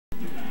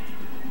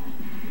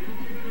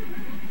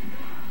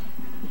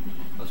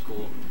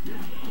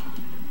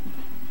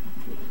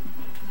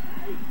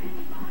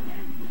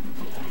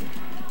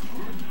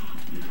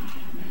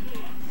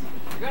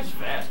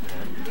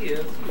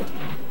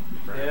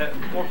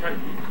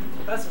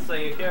That's the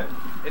thing.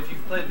 If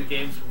you've played the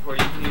games before,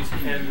 you can use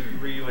Ken,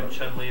 Ryu, and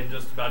Chun-Li in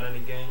just about any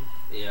game.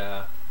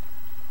 Yeah.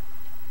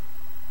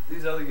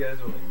 These other guys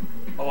are like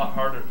a lot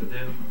harder to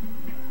do.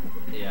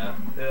 Yeah.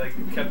 They like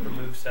kept the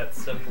moveset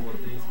simple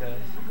with these guys.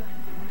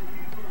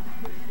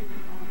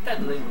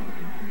 Deadly.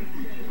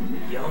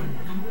 Yun.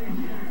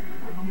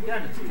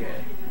 Yun is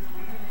gay.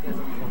 He has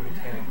a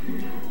ponytail.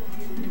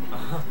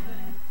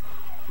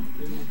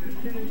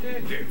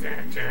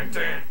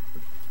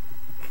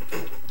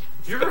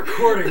 You're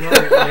recording,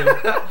 aren't you?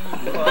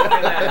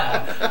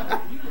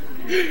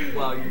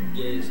 Wow, you're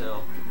gay as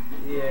hell.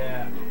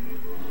 Yeah.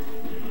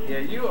 Yeah,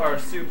 you are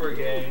super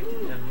gay,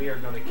 and we are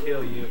going to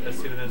kill you as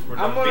soon as we're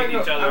done beating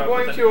each other up. I'm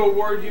going to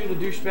award you the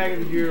Douchebag of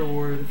the Year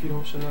award if you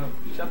don't shut up.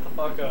 Shut the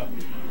fuck up.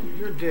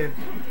 You're a dick.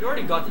 You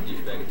already got the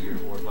Douchebag of the Year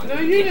award. No,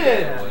 you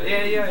did.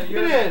 Yeah, you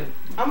did.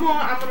 I'm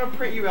gonna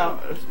print you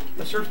out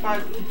a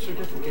certified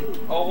certificate.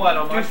 Oh, what,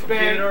 on my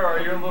computer or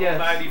your little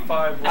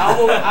 95?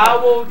 I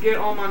will get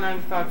on my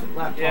 95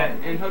 laptop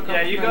and hook up.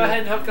 Yeah, you go ahead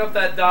and hook up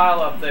that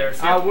dial up there.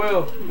 I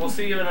will. We'll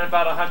see you in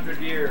about 100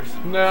 years.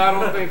 No, I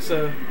don't think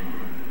so.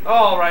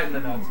 Oh, right in the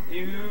nuts.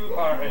 You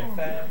are a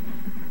fan.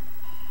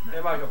 Hey,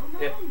 Michael.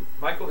 Yeah,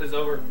 Michael is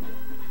over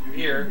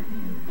here,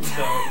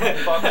 so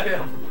fuck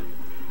him.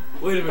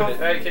 Wait a minute.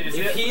 Hey, can you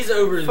see if it? he's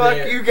over fuck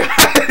there, you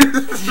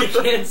guys. you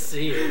can't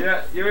see it.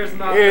 Yeah, yours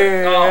not.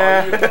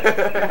 Yeah.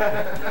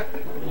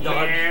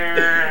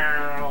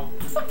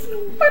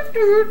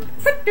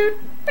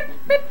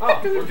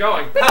 Oh, we're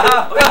going.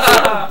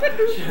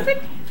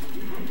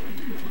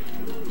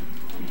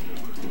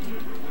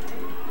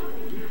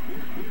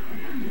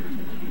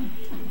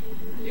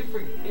 You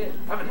forget.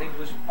 I'm an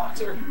English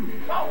boxer.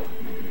 Oh.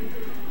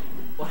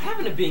 What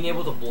happened to being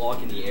able to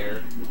block in the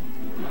air?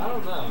 I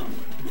don't know.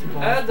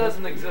 That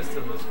doesn't exist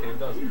in this game,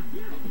 does it?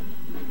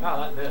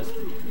 Wow, that missed.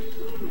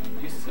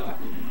 You suck.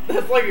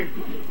 That's like a...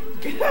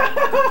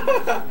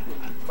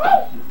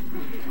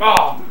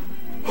 Oh!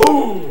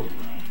 Ooh!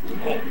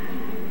 Oh.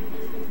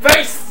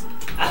 Face!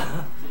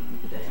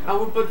 I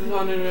would put this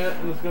on the internet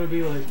and it's gonna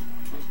be like...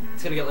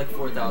 It's gonna get like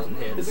 4,000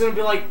 hits. It's gonna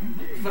be like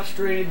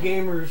frustrated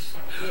gamers.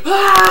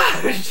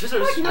 It's just a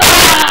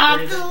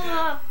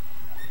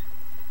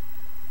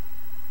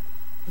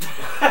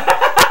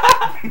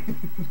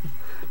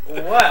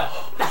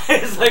Well,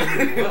 it's like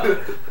wow.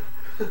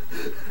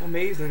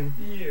 Amazing.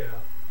 Yeah.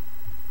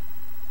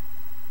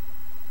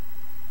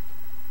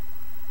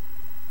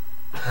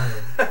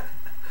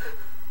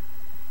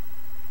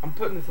 I'm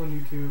putting this on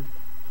YouTube.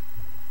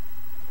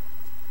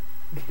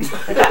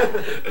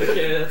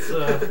 Okay, that's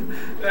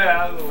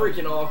Yeah,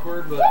 freaking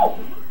awkward, but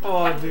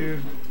Oh,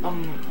 dude.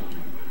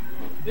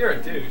 you're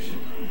a douche,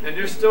 and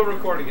you're still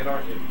recording it,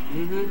 aren't you?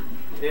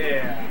 Mm-hmm.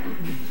 Yeah.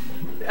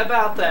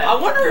 About that. I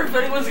wonder if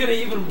anyone's gonna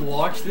even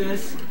watch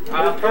this.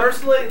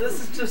 Personally,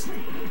 this is just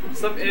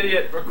some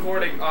idiot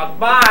recording on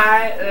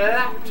my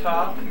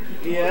laptop.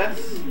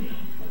 Yes.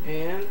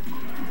 And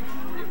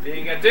You're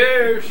being a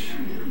douche.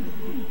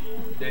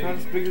 not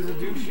as big as a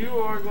douche you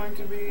are going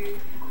to be.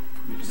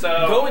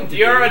 So,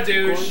 you're a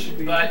douche,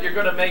 but you're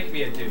gonna make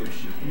me a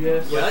douche.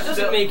 Yes. Yeah, that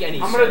doesn't make any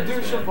sense. I'm gonna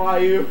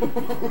doucheify you.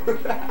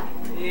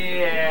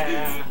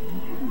 Yeah.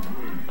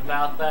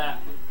 About that,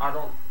 I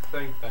don't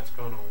think that's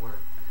gonna work.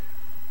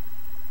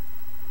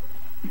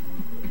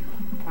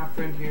 My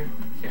friend here.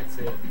 Can't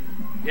see it.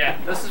 Yeah,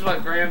 this is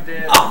what Graham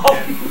did. Oh.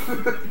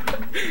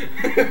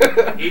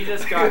 He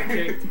just got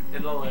kicked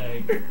in the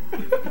leg.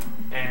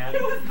 And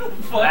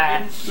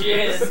that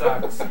shit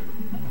sucks.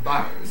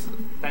 Bucks.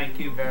 Thank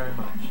you very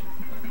much.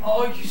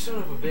 Oh, you son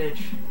of a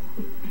bitch.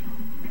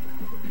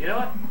 You know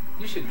what?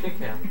 You should kick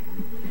him.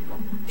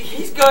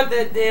 He's got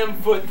that damn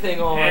foot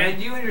thing on.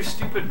 And you and your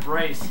stupid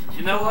brace.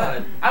 You know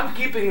what? I'm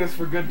keeping this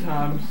for good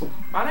times.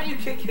 Why don't you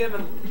kick him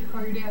and... Did you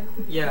call your dad?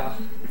 Yeah.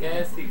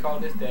 Yes, he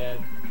called his dad.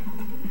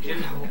 You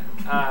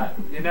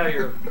know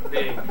your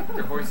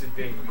voice is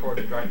being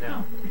recorded right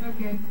now.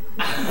 Okay.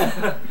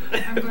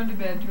 I'm going to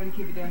bed. Try to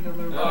keep it down to a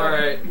low.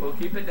 Alright, we'll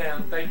keep it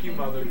down. Thank you,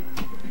 Mother.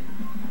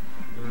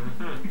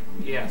 Mm-hmm.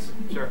 Yes,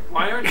 sure.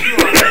 Why aren't you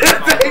on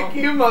that, Thank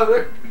you,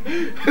 Mother.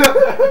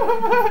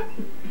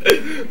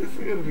 This is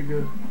gonna be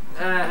good.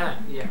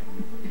 Yeah.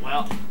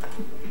 Well.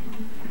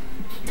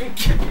 In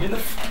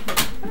the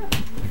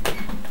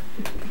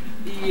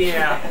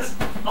Yeah.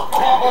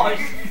 Oh,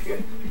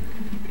 shit.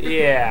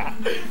 Yeah.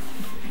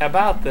 How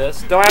about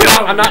this?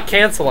 I'm not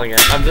canceling it.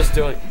 I'm just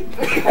doing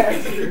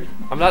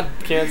I'm not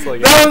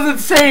canceling it. That was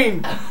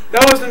insane.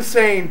 That was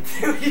insane.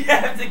 Dude, you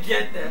have to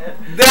get that.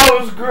 That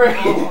was great.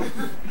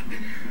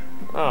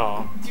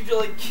 Oh. Dude, you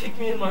like kick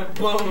me in my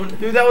bone.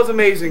 Dude, that was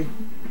amazing.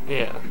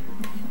 Yeah.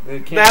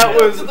 That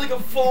was like a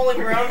falling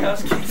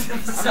roundhouse kick to the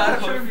side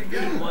of my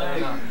freaking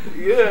leg.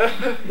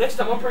 yeah. Next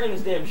time I'm bringing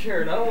this damn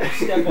chair, and I don't want to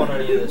step on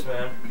any of this,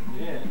 man.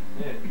 Yeah.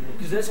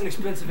 Because that's an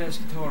expensive ass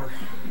guitar.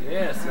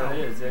 Yes, it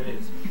is. It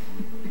is.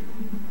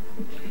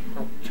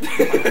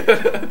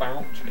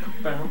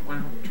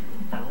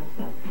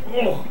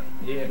 Oh.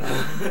 Yeah.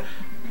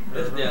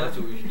 That's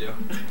what we should do.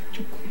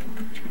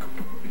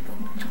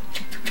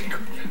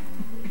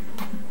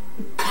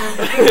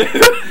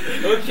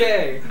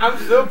 Okay. I'm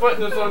still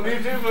putting this on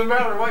YouTube no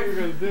matter what you're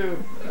gonna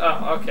do.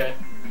 Oh, okay.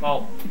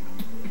 Well,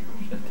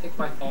 should I take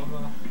my thumb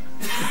off?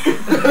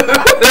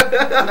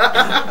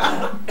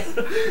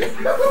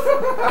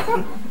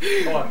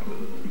 Hold on.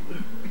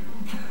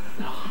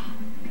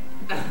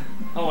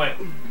 Oh wait.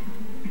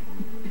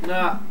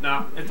 Nah,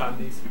 it's on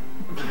these.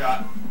 I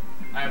forgot.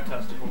 I have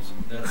testicles.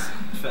 That's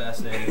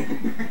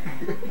fascinating.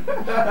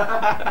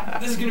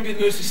 This is gonna be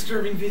the most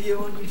disturbing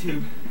video on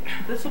YouTube.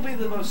 This will be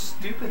the most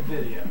stupid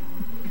video.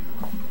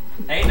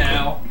 Hey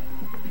now.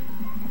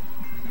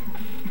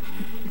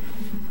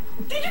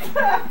 Did you?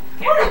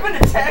 We're been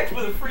attacked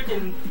with a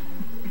freaking.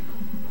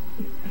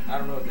 I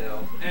don't know what the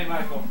hell. Hey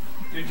Michael,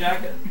 your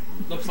jacket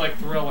looks like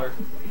Thriller.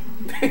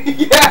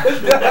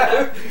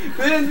 Yeah,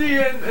 Cindy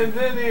and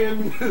Vinny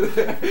and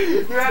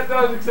you had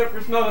those except for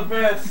it's not a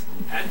vest.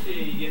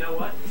 Actually, you know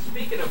what?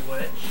 Speaking of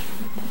which,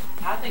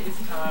 I think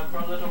it's time for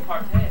a little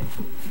party.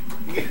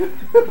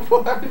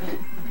 What?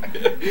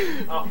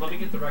 Oh, let me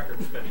get the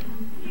record spinning.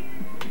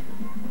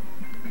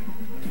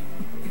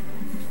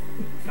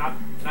 Not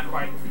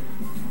quite.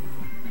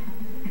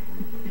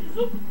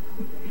 Zoop.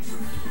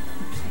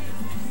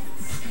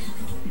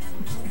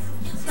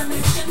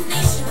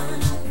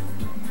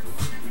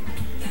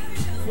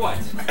 What?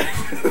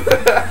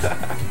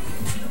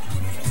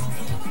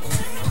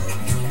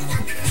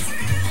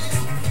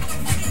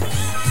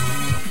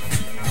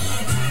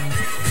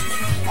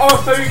 Oh,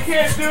 so you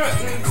can't do it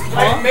and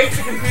like make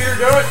the computer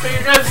do it, so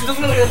you guys just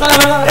hilarious.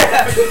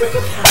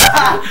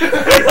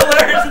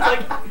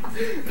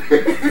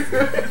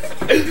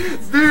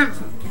 Dude,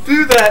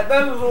 do that.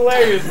 That is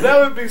hilarious. That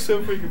would be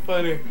so freaking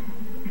funny.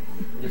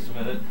 Just a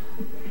minute.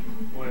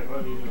 Wait, what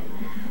are you doing?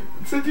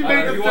 Since you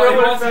made the He Thriller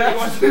wants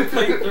fast. to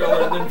play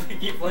Thriller and then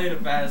keep playing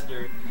it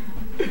faster.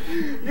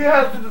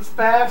 Yeah, since it's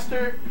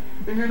faster,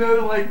 and you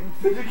know, like,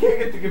 since you can't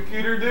get the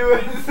computer to do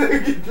it, so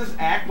you can just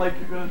act like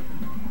you're gonna.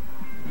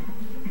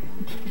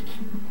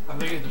 I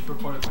think I just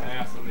reported my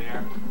ass in the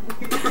air.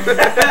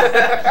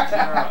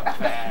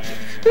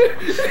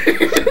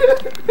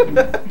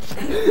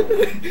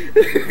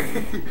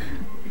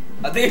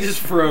 I think it just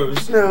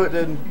froze. No, it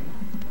didn't.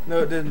 No,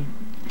 it didn't.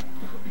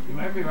 You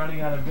might be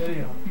running out of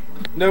video.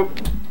 Nope.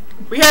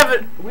 We have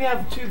it. We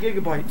have 2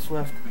 gigabytes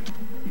left.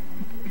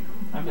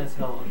 I miss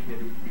Hello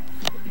Kitty.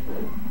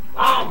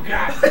 Oh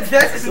god!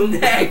 That's his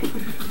neck.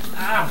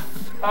 Ah!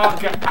 Oh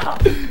god! Ow!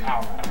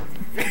 Ow!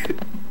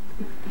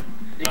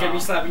 You gonna be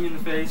slapping you in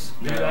the face?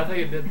 Dude, I think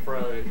it did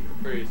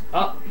freeze.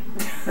 Oh!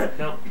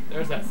 Nope,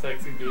 there's that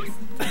sexy beast.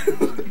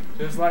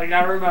 Just like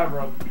I remember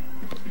him.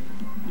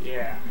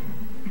 Yeah.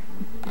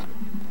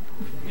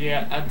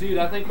 Yeah, dude,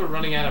 I think we're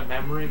running out of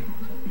memory.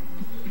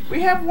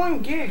 We have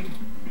 1 gig.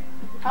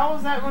 How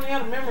is that running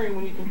out of memory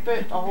when you can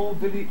fit a whole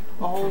video,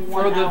 a whole 1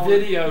 For the hour?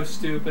 video,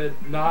 stupid,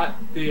 not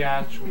the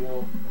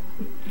actual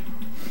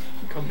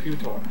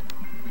computer.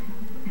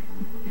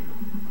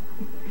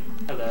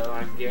 Hello,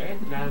 I'm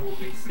Garrett, and I will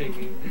be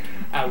singing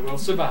I Will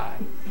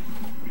Survive.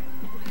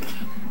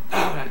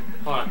 Alright,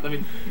 hold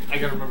on, I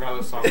gotta remember how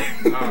this song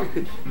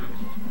goes.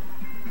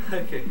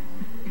 Okay.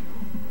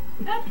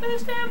 At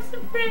first I was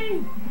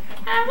afraid,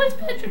 I was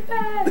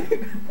petrified,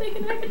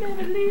 thinking I could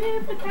never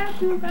live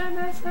without you by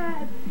my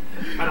side.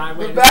 But I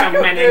went so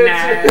many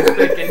nights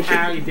thinking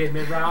how you did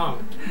me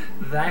wrong.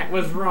 That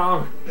was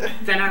wrong.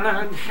 Then I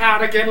learned how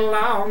to get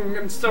along,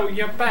 and so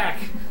you're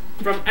back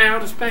from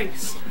outer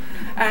space.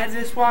 I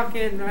just walk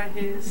in right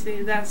here,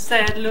 see that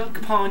sad look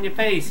upon your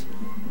face.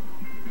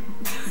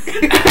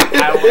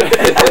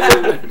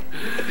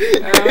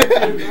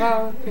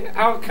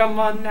 Oh, come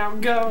on now,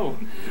 go.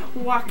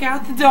 Walk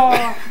out the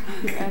door.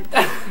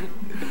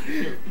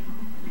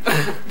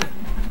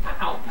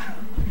 Ow.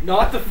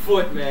 Not the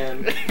foot,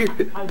 man.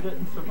 I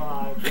didn't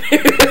survive.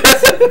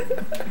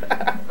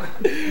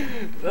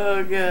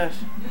 Oh gosh.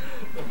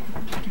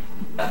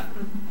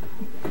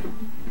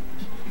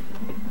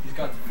 He's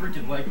got the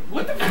freaking leg.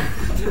 What the?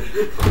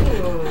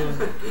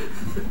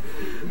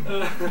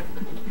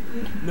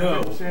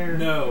 No,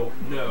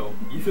 no.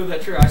 You throw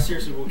that chair, I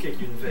seriously will kick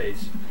you in the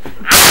face.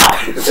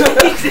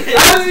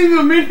 I didn't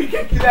even mean to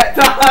kick you that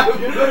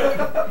time.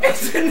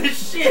 It's in the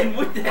shin.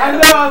 What the hell? I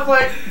know. I was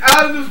like,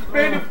 I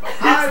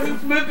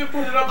just meant to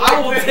put it up. I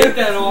will take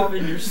that off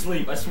in your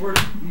sleep. I swear.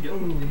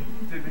 Dude, we need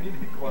to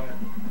be quiet.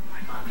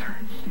 My mother.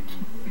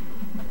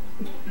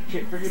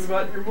 Can't forget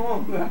about your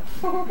mom. Mother,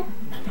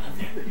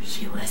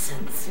 she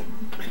listens.